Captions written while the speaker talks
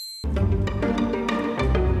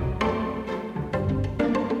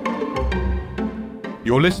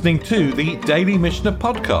You're listening to the Daily Mishnah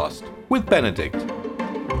Podcast with Benedict.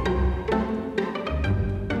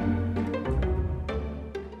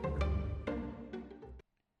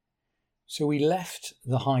 So we left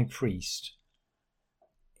the high priest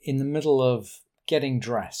in the middle of getting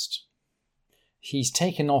dressed. He's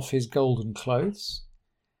taken off his golden clothes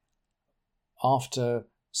after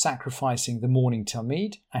sacrificing the morning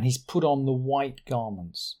Tamid, and he's put on the white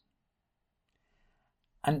garments.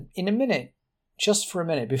 And in a minute, just for a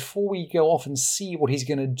minute, before we go off and see what he's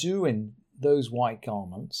going to do in those white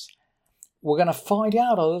garments, we're going to find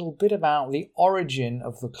out a little bit about the origin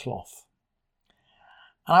of the cloth.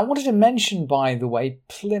 And I wanted to mention, by the way,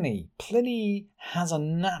 Pliny. Pliny has a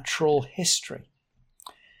natural history.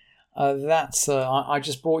 I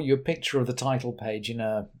just brought you a picture of the title page in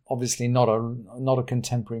obviously not a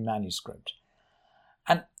contemporary manuscript.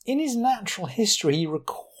 And in his natural history, he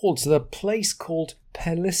records the place called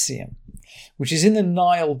Pelusium, which is in the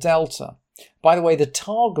Nile Delta. By the way, the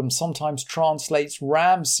Targum sometimes translates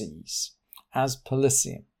Ramses as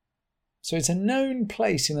Pelusium. So it's a known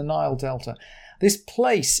place in the Nile Delta. This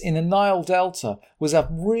place in the Nile Delta was a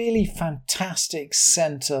really fantastic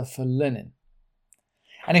center for linen.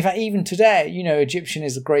 And in fact, even today, Egyptian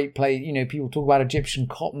is a great place. People talk about Egyptian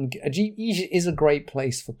cotton. Egypt is a great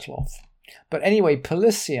place for cloth. But anyway,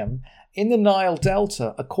 Pelusium in the Nile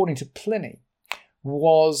Delta, according to Pliny,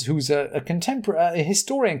 who's a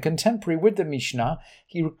historian contemporary with the Mishnah,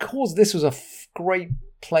 he records this was a great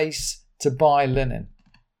place to buy linen.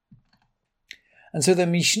 And so the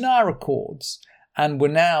Mishnah records, and we're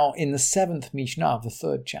now in the 7th Mishnah of the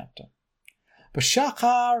 3rd chapter.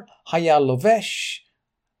 B'shachar haya lovesh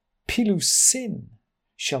pilusin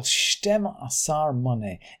shel shtem asar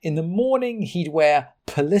maneh. In the morning he'd wear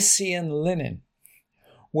Pelusian linen,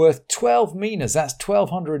 worth 12 minas, that's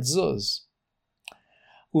 1,200 zuz.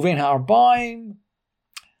 Uvein ha'arbaim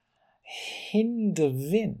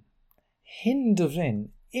hindavin,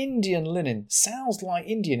 Indian linen, sounds like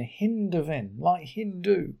Indian, hindavin, like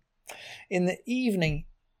Hindu. In the evening,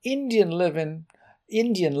 Indian linen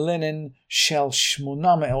shel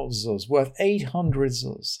shmona me'ot zuz, worth 800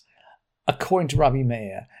 zuz, according to Rabbi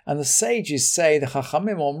Meir. And the sages say, the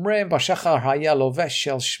Chachamim omrim b'shachar haya lovesh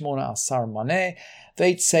shel shmona asar maneh.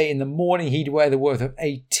 They'd say in the morning he'd wear the worth of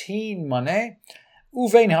 18 maneh.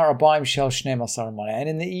 Uvein ha'arbaim shel shneim asar maneh. And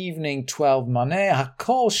in the evening, 12 maneh.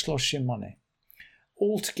 Hakol shloshim maneh.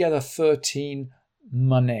 Altogether 13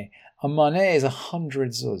 maneh. A maneh is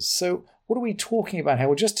 100 zuz. So what are we talking about here?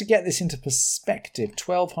 Well, just to get this into perspective,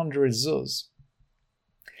 1,200 zuz.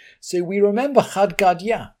 So we remember Chad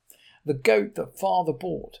Gadya, the goat that father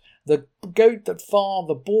bought. The goat that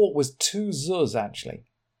father bought was 2 zuz, actually.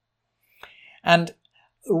 And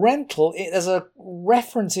rental, there's a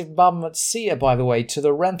reference in Bava Metzia, by the way, to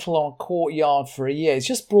the rental on a courtyard for a year. It's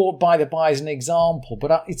just brought by as an example,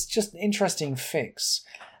 but it's just an interesting fix.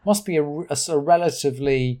 Must be a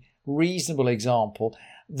relatively reasonable example.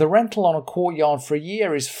 The rental on a courtyard for a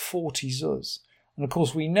year is 40 zuz. And of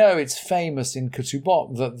course we know it's famous in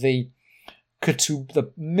Ketubot that the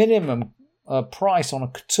minimum price on a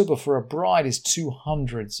ketubah for a bride is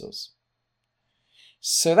 200 zuz.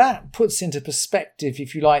 So that puts into perspective,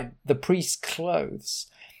 if you like, the priest's clothes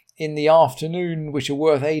in the afternoon, which are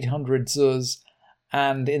worth 800 zuz,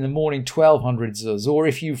 and in the morning 1,200 zuz. Or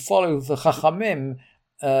if you follow the Chachamim,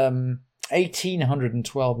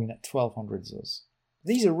 1,812 zuz.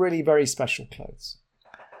 These are really very special clothes.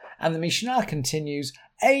 And the Mishnah continues,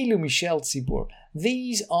 Eilu mishel tzibur.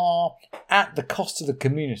 These are at the cost of the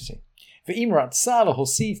community. And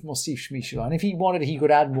if he wanted, he could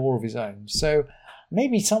add more of his own. So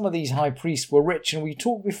maybe some of these high priests were rich, and we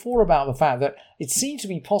talked before about the fact that it seemed to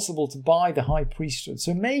be possible to buy the high priesthood.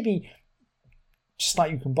 So maybe, just like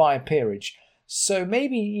you can buy a peerage, so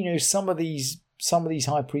maybe, some of these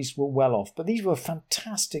high priests were well off, but these were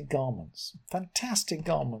fantastic garments. Fantastic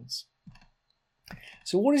garments.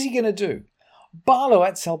 So what is he going to do? Balo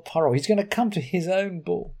etzel paro. He's going to come to his own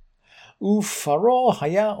bull. Ufaro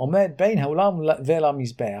haya omed bein ha'ulam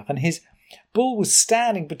ve'lamizbeach. And his bull was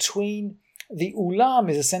standing between. The ulam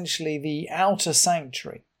is essentially the outer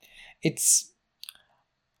sanctuary. It's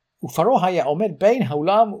ufaro haya omed bein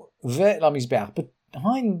ha'ulam ve'lamizbeach.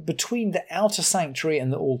 Between the outer sanctuary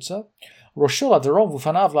and the altar. Roshul Adaron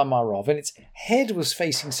Vufanav Lamarov, and its head was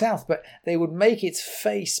facing south, but they would make its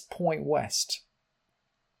face point west.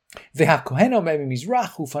 And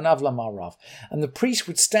the priest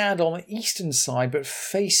would stand on the eastern side, but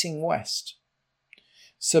facing west.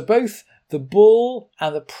 So both the bull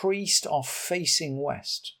and the priest are facing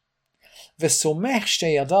west. And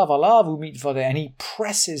he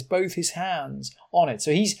presses both his hands on it.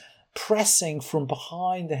 So he's pressing from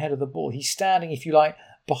behind the head of the bull. He's standing, if you like,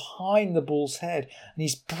 behind the bull's head, and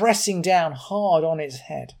he's pressing down hard on its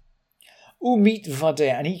head. Umit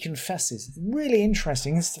vadeh, and he confesses. Really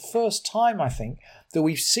interesting. It's the first time, I think, that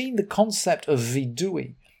we've seen the concept of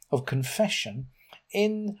vidui, of confession,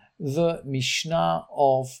 in the Mishnah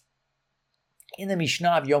of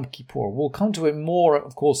Yom Kippur. We'll come to it more,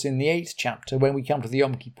 of course, in the 8th chapter when we come to the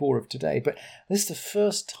Yom Kippur of today. But this is the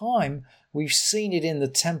first time we've seen it in the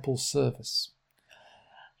temple service.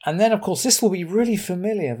 And then, of course, this will be really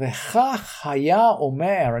familiar. V'chach haya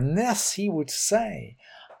omer, and this he would say,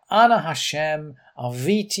 Ana Hashem,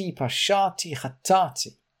 aviti, pashati,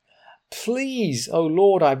 chatati. Please, O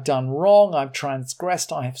Lord, I've done wrong, I've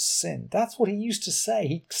transgressed, I have sinned. That's what he used to say.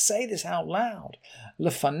 He'd say this out loud.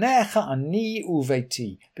 Lefanecha ani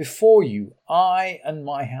uveti. Before you, I and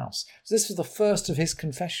my house. So this was the first of his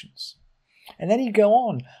confessions. And then he'd go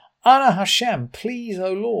on. Ana Hashem, please,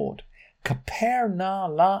 O Lord, kaper na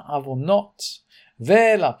la avonot,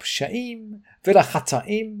 ve'la psha'im, ve'la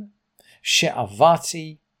chata'im,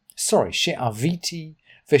 she'aviti,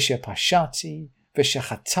 ve'shepashati,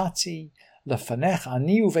 V'shechatati, lefanech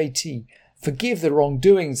ani uveiti. Forgive the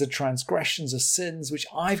wrongdoings, the transgressions, the sins which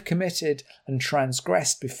I've committed and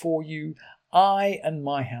transgressed before you, I and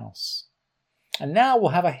my house. And now we'll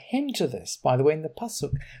have a hint to this, by the way, in the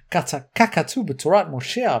pasuk. Kakatu b'torat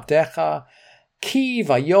Moshe avdecha ki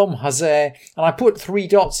vayom hazeh. And I put 3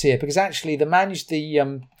 dots here because actually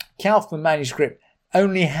the Kaufman manuscript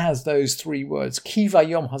only has those 3 words. Ki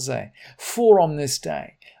vayom hazeh. For on this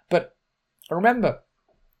day. But remember,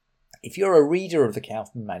 if you're a reader of the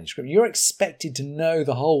Kaufman manuscript, you're expected to know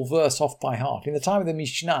the whole verse off by heart. In the time of the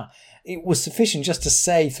Mishnah, it was sufficient just to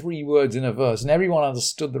say 3 words in a verse, and everyone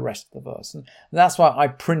understood the rest of the verse. And that's why I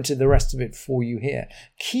printed the rest of it for you here.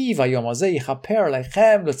 Ki vayom hazeh yichaper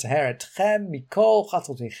aleichem l'taher etchem mikol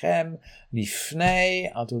chatoteichem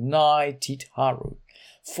lifnei Adonai titharu.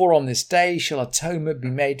 For on this day shall atonement be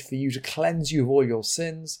made for you to cleanse you of all your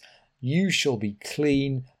sins. You shall be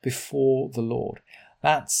clean before the Lord.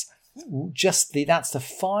 That's the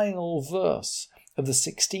final verse of the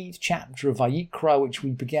 16th chapter of Vayikra, which we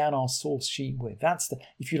began our source sheet with. That's the,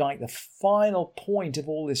 if you like, the final point of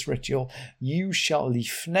all this ritual. You shall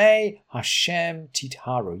lifnei Hashem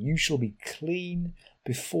titharu. You shall be clean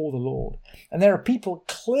before the Lord. And there are people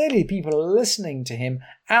listening to him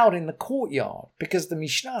out in the courtyard, because the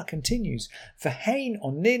Mishnah continues, V'hein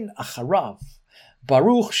onin acharav.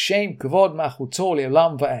 Baruch Shem Kavod Machuto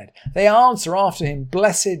Le'olam Va'ed. They answer after him,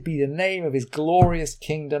 blessed be the name of his glorious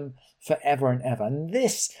kingdom forever and ever. And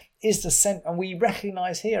this is the sense, and we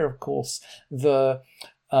recognize here, of course, the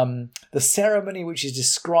ceremony which is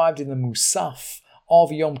described in the Musaf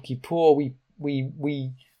of Yom Kippur. We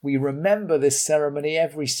remember this ceremony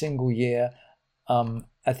every single year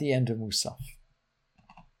at the end of Musaf.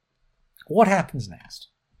 What happens next?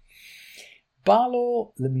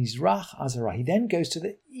 Balo lemizrach azara. He then goes to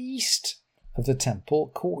the east of the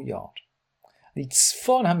temple courtyard.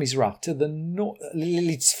 Litzfon hamizrach, to the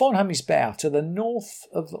litzfon hamizbeach, to the north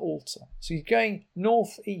of the altar. So he's going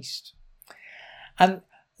northeast, and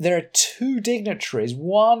there are 2 dignitaries,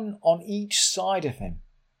 one on each side of him.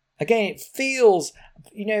 Again, it feels,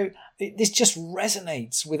 this just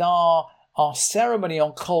resonates with our ceremony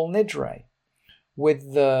on Kol Nidre,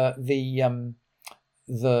 with the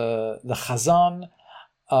Chazan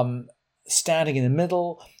standing in the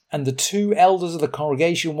middle, and the 2 elders of the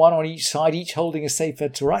congregation, one on each side, each holding a Sefer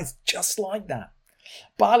Torah. It's just like that.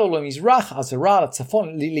 The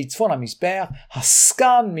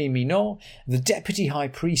deputy high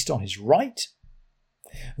priest on his right,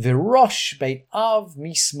 V'rosh Beit Av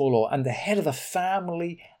mismolo, and the head of the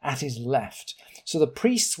family at his left. So the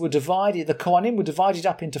priests were divided, the Kohanim were divided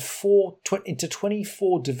up into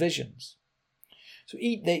 24 divisions. So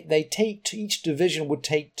each division would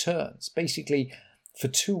take turns, basically for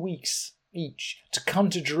 2 weeks each, to come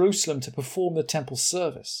to Jerusalem to perform the temple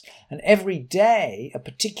service. And every day, a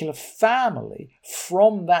particular family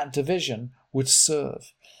from that division would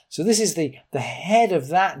serve. So this is the head of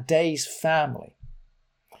that day's family.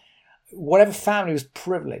 Whatever family was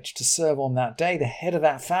privileged to serve on that day, the head of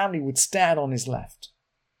that family would stand on his left.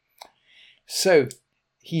 So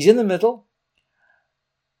he's in the middle,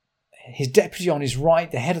 his deputy on his right,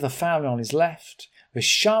 the head of the family on his left,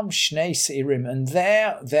 V'sham shnei seirim, and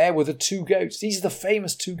there were the 2 goats. These are the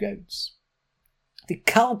famous 2 goats. The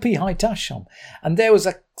kalpi haitasham, and there was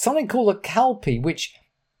something called a kalpi, which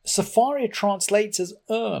Safaria translates as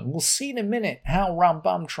urn. We'll see in a minute how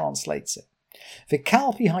Rambam translates it. The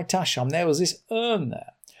kalpi haitasham, there was this urn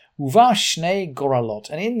there. Uva shnei goralot,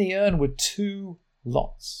 and in the urn were 2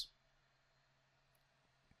 lots.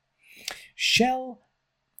 Shel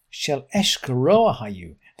eshkeroa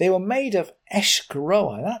hayu. They were made of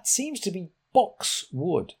eshkeroa. That seems to be box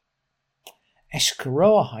wood.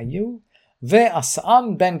 Eshkeroa hayu.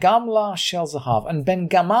 Ve'asa'an ben gamla shel zahav. And Ben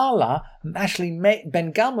Gamla actually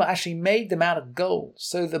made them out of gold.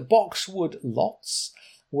 So the boxwood lots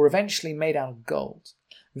were eventually made out of gold.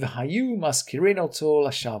 V'hayu maskirin oto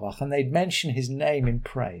l'shavach. And they'd mention his name in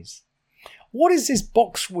praise. What is this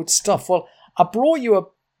boxwood stuff? Well, I brought you a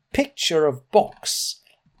picture of box,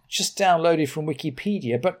 just downloaded from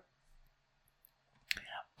Wikipedia, but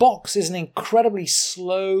box is an incredibly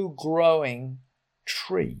slow-growing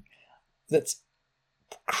tree that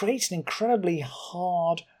creates an incredibly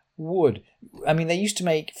hard wood. I mean, they used to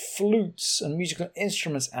make flutes and musical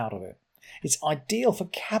instruments out of it. It's ideal for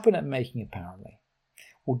cabinet making, apparently,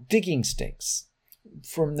 or digging sticks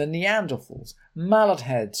from the Neanderthals, mallet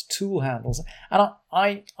heads, tool handles. And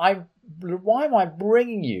why am I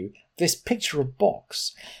bringing you this picture of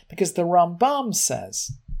box? Because the Rambam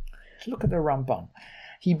says, look at the Rambam.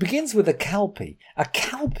 He begins with a kalpi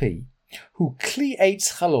who kli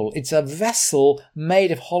eitz chalul. It's a vessel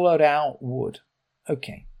made of hollowed out wood.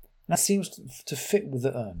 Okay, that seems to fit with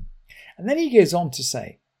the urn. And then he goes on to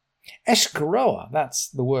say, eshkeroa, that's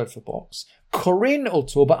the word for box, korin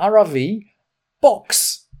oto ba'aravi,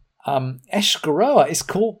 box. Eshkeroa is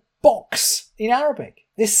called box in Arabic.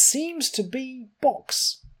 This seems to be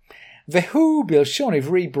box. Vehu bilshon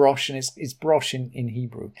ivri brosh, and it's brosh in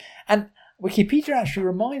Hebrew. And Wikipedia actually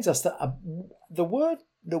reminds us that the word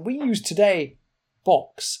that we use today,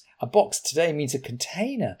 box, a box today means a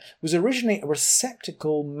container, was originally a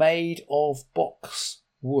receptacle made of box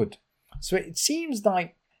wood. So it seems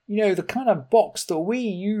like, the kind of box that we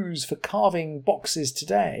use for carving boxes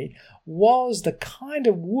today was the kind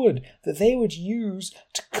of wood that they would use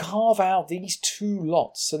to carve out these two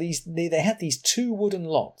lots. So they had these two wooden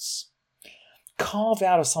lots carved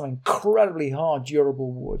out of some incredibly hard,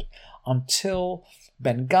 durable wood until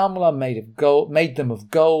Ben Gamla made them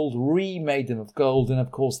of gold, remade them of gold, and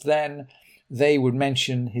of course then they would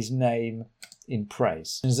mention his name in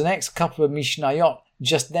praise. And the next couple of Mishnayot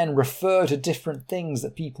just then refer to different things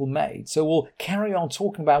that people made. So we'll carry on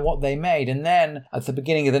talking about what they made, and then at the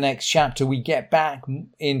beginning of the next chapter we get back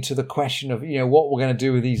into the question of what we're going to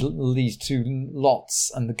do with these two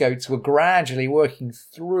lots and the goats. We're gradually working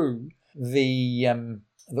through the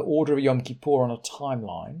order of Yom Kippur on a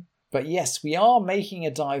timeline. But yes, we are making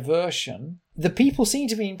a diversion. The people seem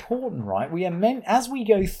to be important, right? As we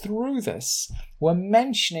go through this, we're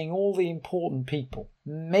mentioning all the important people.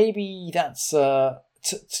 Maybe that's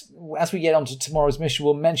as we get onto tomorrow's mission,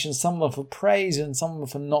 we'll mention some of them for praise and some of them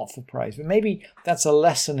for not for praise. But maybe that's a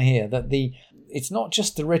lesson here, that it's not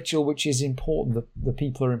just the ritual which is important, the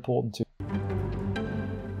people are important too.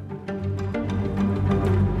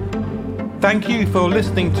 Thank you for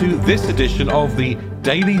listening to this edition of the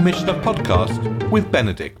Daily Mishnah Podcast with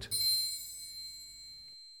Benedict.